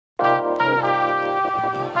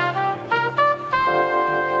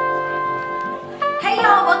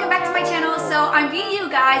I'm bringing you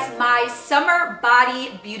guys my summer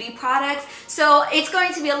body beauty products. So it's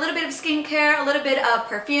going to be a little bit of skincare, a little bit of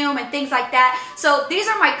perfume and things like that. So these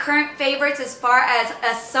are my current favorites as far as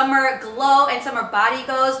a summer glow and summer body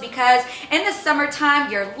goes, because in the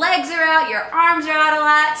summertime your legs are out, your arms are out a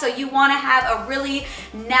lot, so you want to have a really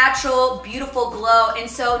natural, beautiful glow. And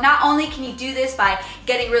so not only can you do this by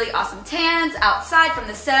getting really awesome tans outside from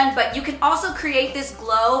the sun, but you can also create this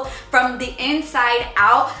glow from the inside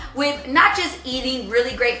out with not just eating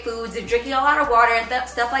really great foods and drinking a lot of water and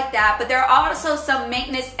stuff like that, but there are also some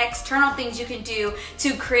maintenance external things you can do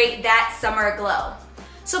to create that summer glow.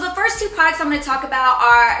 So the first two products I'm going to talk about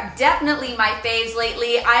are definitely my faves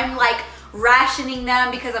lately. I'm like rationing them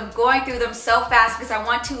because I'm going through them so fast because I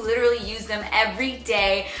want to literally use them every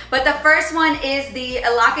day. But the first one is the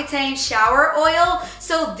L'Occitane shower oil.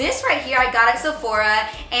 So this right here I got at Sephora,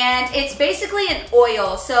 and it's basically an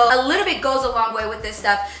oil, so a little bit goes a long way with this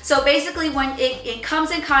stuff. So basically when it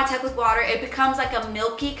comes in contact with water, it becomes like a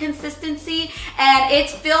milky consistency, and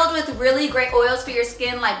it's filled with really great oils for your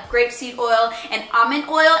skin, like grapeseed oil and almond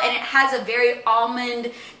oil, and it has a very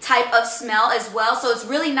almond type of smell as well. So it's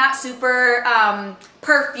really not super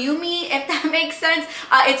perfumey, if that makes sense.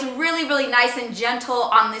 It's really nice and gentle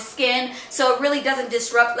on the skin, so it really doesn't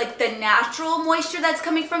disrupt like the natural moisture that's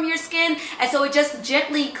coming from your skin, and so it just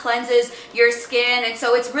gently cleanses your skin. And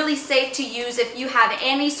so it's really safe to use if you have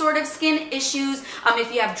any sort of skin issues,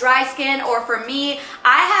 if you have dry skin, or for me,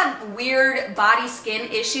 I have weird body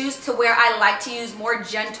skin issues to where I like to use more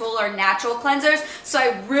gentle or natural cleansers. So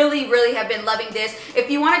I really have been loving this. If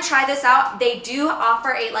you want to try this out, they do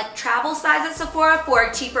offer a like travel size at Sephora for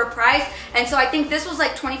a cheaper price, and so I think this was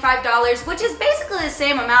like $25, which is basically the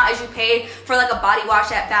same amount as you paid for like a body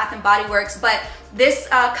wash at Bath and Body Works, but this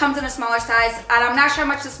comes in a smaller size, and I'm not sure how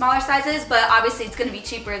much the smaller size is, but obviously it's going to be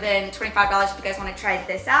cheaper than $25 if you guys want to try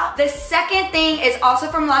this out. The second thing is also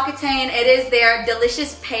from L'Occitane. It is their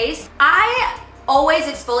Delicious Paste. I always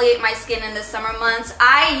exfoliate my skin in the summer months.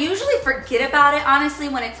 I usually forget about it, honestly,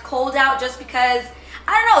 when it's cold out, just because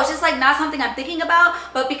I don't know, it's just like not something I'm thinking about.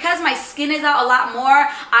 But because my skin is out a lot more,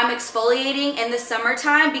 I'm exfoliating in the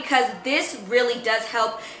summertime, because this really does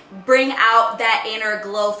help bring out that inner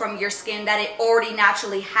glow from your skin that it already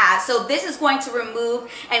naturally has. So this is going to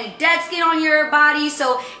remove any dead skin on your body.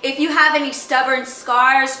 So if you have any stubborn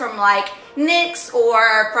scars from like nicks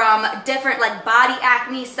or from different like body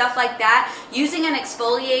acne, stuff like that, using an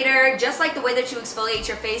exfoliator, just like the way that you exfoliate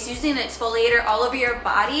your face, using an exfoliator all over your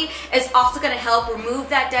body is also going to help remove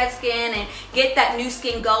that dead skin and get that new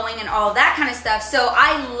skin going and all that kind of stuff. So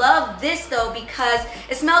I love this though because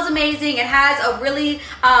it smells amazing. It has a really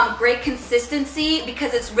great consistency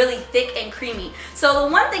because it's really thick and creamy. So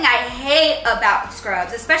the one thing I hate about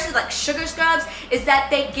scrubs, especially like sugar scrubs, is that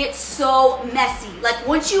they get so messy. Like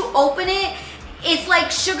once you open it, it's like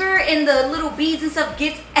sugar and the little beads and stuff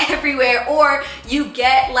gets everywhere, or you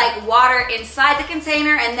get like water inside the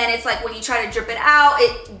container, and then it's like when you try to drip it out,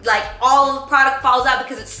 it like all of the product falls out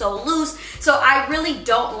because it's so loose. So I really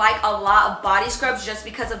don't like a lot of body scrubs just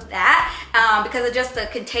because of that, because of just the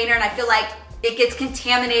container, and I feel like it gets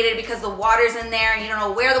contaminated because the water's in there and you don't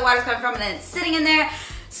know where the water's coming from, and then it's sitting in there.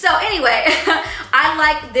 So anyway, I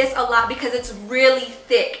like this a lot because it's really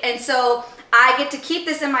thick, and so I get to keep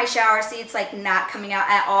this in my shower. See, it's like not coming out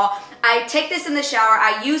at all. I take this in the shower,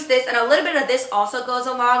 I use this, and a little bit of this also goes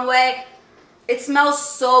a long way. It smells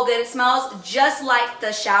so good. It smells just like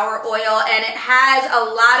the shower oil, and it has a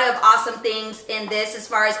lot of awesome things in this as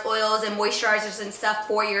far as oils and moisturizers and stuff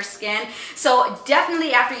for your skin. So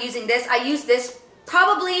definitely after using this, I use this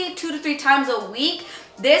probably 2 to 3 times a week.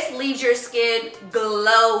 This leaves your skin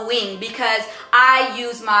glowing because I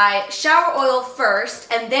use my shower oil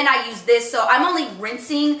first and then I use this. So I'm only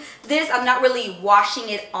rinsing this. I'm not really washing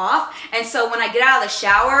it off. And so when I get out of the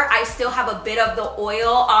shower, I still have a bit of the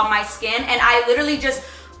oil on my skin, and I literally just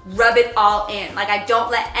rub it all in. Like I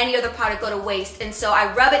don't let any other product go to waste, and so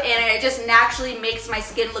I rub it in, and it just naturally makes my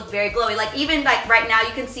skin look very glowy. Like even like right now,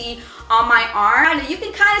 you can see on my arm, and you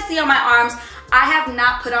can kind of see on my arms, I have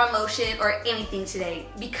not put on lotion or anything today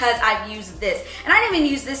because I've used this. And I didn't even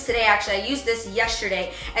use this today, actually. I used this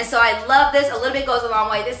yesterday. And so I love this. A little bit goes a long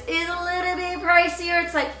way. This is a little bit pricier.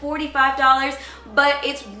 It's like $45, but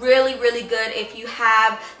it's really, really good if you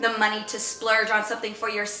have the money to splurge on something for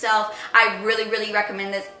yourself. I really, really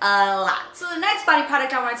recommend this a lot. So the next body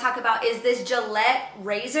product I want to talk about is this Gillette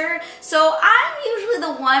razor. So I'm usually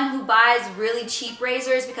the one who buys really cheap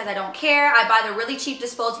razors because I don't care. I buy the really cheap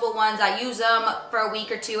disposable ones. I use them for a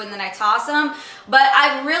week or two and then I toss them. But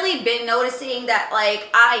I've really been noticing that like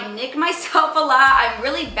I nick myself a lot. I'm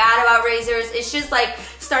really bad about razors. It's just like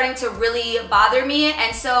starting to really bother me.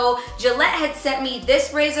 And so Gillette had sent me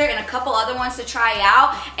this razor and a couple other ones to try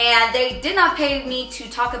out, and they did not pay me to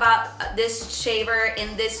talk about this shaver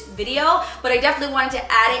in this video, but I definitely wanted to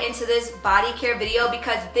add it into this body care video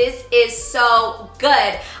because this is so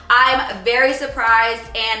good. I'm very surprised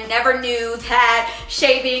and never knew that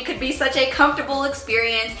shaving could be such a comfortable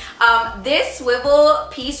experience. This swivel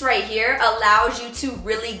piece right here allows you to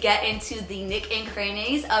really get into the nick and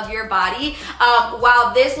crannies of your body,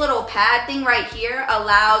 while this little pad thing right here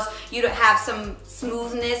allows you to have some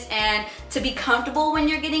smoothness and to be comfortable when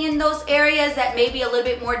you're getting in those areas that may be a little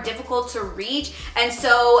bit more difficult to reach. And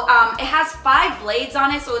so it has 5 blades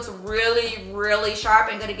on it, so it's really, really sharp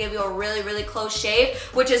and going to give you a really, really close shave,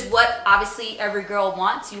 which is what obviously every girl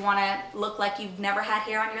wants. You want to look like you've never had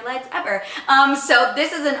hair on your legs ever. So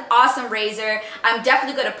this is an awesome razor. I'm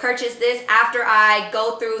definitely going to purchase this after I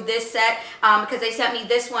go through this set because they sent me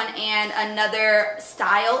this one and another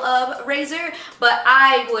style of razor, but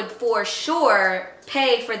I would for sure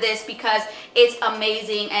pay for this because it's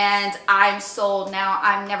amazing and I'm sold now.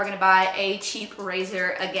 I'm never gonna buy a cheap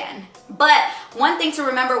razor again. But one thing to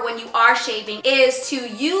remember when you are shaving is to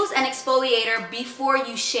use an exfoliator before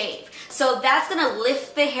you shave. So that's gonna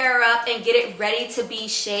lift the hair up and get it ready to be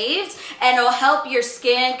shaved, and it'll help your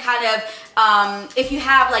skin kind of, if you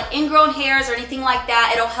have like ingrown hairs or anything like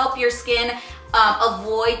that, it'll help your skin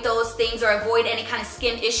avoid those things or avoid any kind of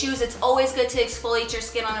skin issues. It's always good to exfoliate your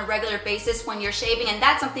skin on a regular basis when you're shaving, and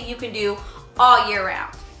that's something you can do all year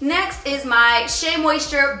round. Next is my Shea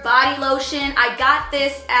Moisture body lotion. I got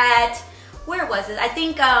this at, where was it? I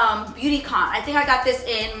think BeautyCon. I think I got this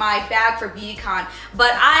in my bag for BeautyCon,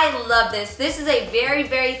 but I love this. This is a very,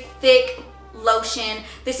 very thick lotion.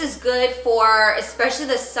 This is good for especially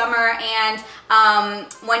the summer and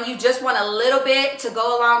when you just want a little bit to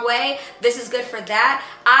go a long way. This is good for that.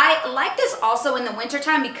 I like this also in the winter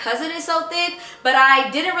time because it is so thick, but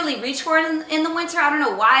I didn't really reach for it in the winter. I don't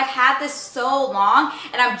know why. I've had this so long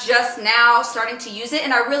and I'm just now starting to use it,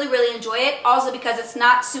 and I really, really enjoy it also because it's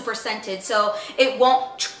not super scented, so it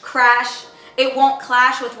won't clash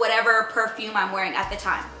with whatever perfume I'm wearing at the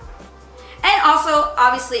time. And also,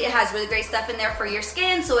 obviously, it has really great stuff in there for your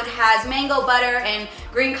skin. So it has mango butter and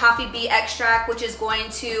green coffee bean extract, which is going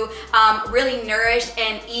to really nourish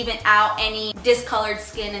and even out any discolored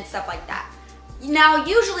skin and stuff like that. Now,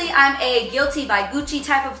 usually I'm a Guilty by Gucci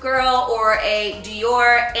type of girl or a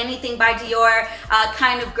Dior, anything by Dior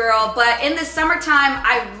kind of girl, but in the summertime,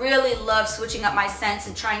 I really love switching up my scents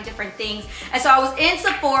and trying different things. And so I was in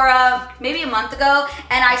Sephora maybe a month ago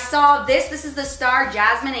and I saw this. This is the Star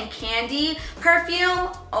Jasmine and Candy perfume.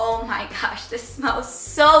 Oh my gosh, this smells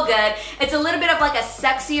so good. It's a little bit of like a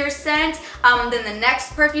sexier scent than the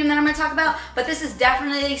next perfume that I'm gonna talk about, but this is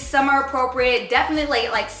definitely summer appropriate, definitely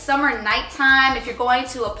like summer nighttime. If you're going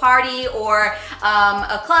to a party or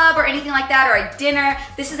a club or anything like that, or a dinner,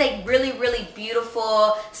 this is a really, really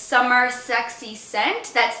beautiful summer sexy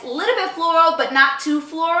scent that's a little bit floral but not too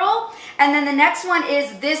floral. And then the next one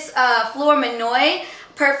is this Fleur Minoy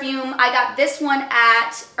perfume. I got this one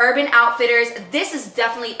at Urban Outfitters. This is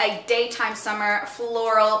definitely a daytime summer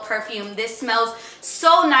floral perfume. This smells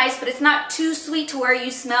so nice, but it's not too sweet to where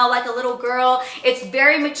you smell like a little girl. It's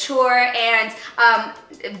very mature and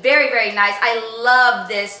very, very nice. I love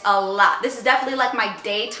this a lot. This is definitely like my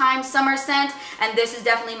daytime summer scent, and this is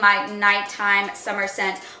definitely my nighttime summer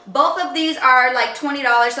scent. Both of these are like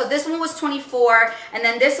 $20. So this one was $24, and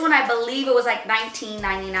then this one I believe it was like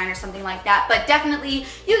 $19.99 or something like that. But definitely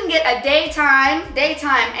you can get a daytime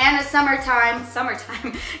and a summertime,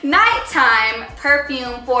 nighttime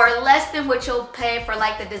perfume for less than what you'll pay for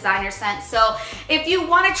like the designer scent. So if you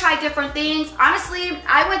want to try different things, honestly,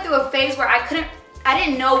 I went through a phase where I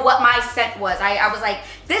didn't know what my scent was. I was like,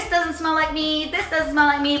 this doesn't smell like me, this doesn't smell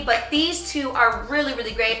like me, but these two are really,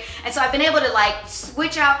 really great. And so I've been able to like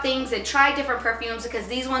switch out things and try different perfumes because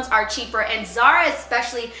these ones are cheaper, and Zara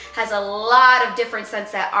especially has a lot of different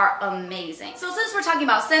scents that are amazing. So since we're talking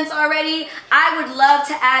about scents already, I would love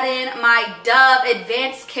to add in my Dove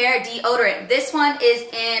Advanced Care Deodorant. This one is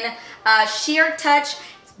in Sheer Touch,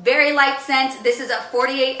 very light scent. This is a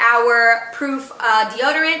 48-hour proof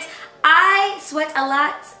deodorant. I sweat a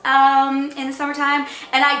lot in the summertime,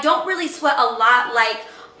 and I don't really sweat a lot like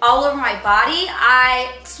all over my body.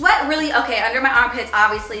 I sweat really, okay, under my armpits,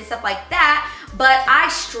 obviously, stuff like that. But I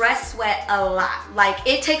stress sweat a lot. Like,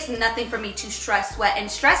 it takes nothing for me to stress sweat, and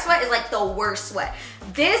stress sweat is like the worst sweat.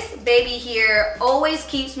 This baby here always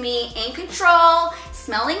keeps me in control,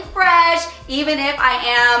 smelling fresh, even if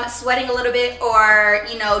I am sweating a little bit or,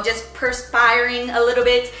 you know, just perspiring a little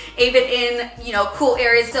bit, even in, you know, cool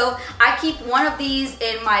areas. So I keep one of these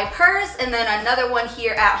in my purse and then another one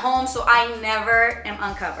here at home, so I never am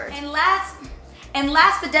uncovered. And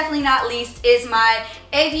last but definitely not least is my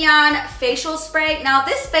Evian facial spray. Now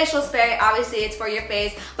this facial spray, obviously it's for your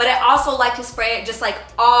face, but I also like to spray it just like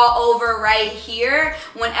all over right here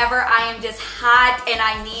whenever I am just hot and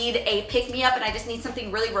I need a pick-me-up and I just need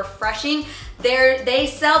something really refreshing. They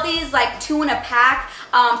sell these like 2 in a pack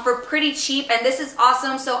for pretty cheap, and this is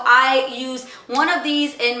awesome. So I use one of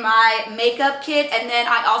these in my makeup kit, and then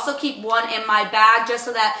I also keep one in my bag just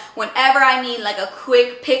so that whenever I need like a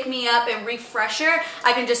quick pick-me-up and refresher,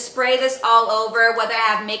 I can just spray this all over whether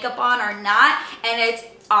I have makeup on or not, and it's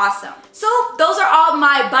awesome. So those are all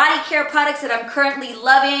my body care products that I'm currently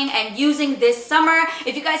loving and using this summer.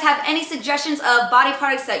 If you guys have any suggestions of body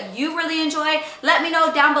products that you really enjoy, let me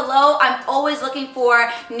know down below. I'm always looking for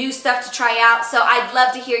new stuff to try out, so I'd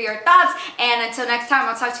love to hear your thoughts. And until next time,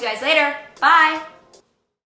 I'll talk to you guys later. Bye.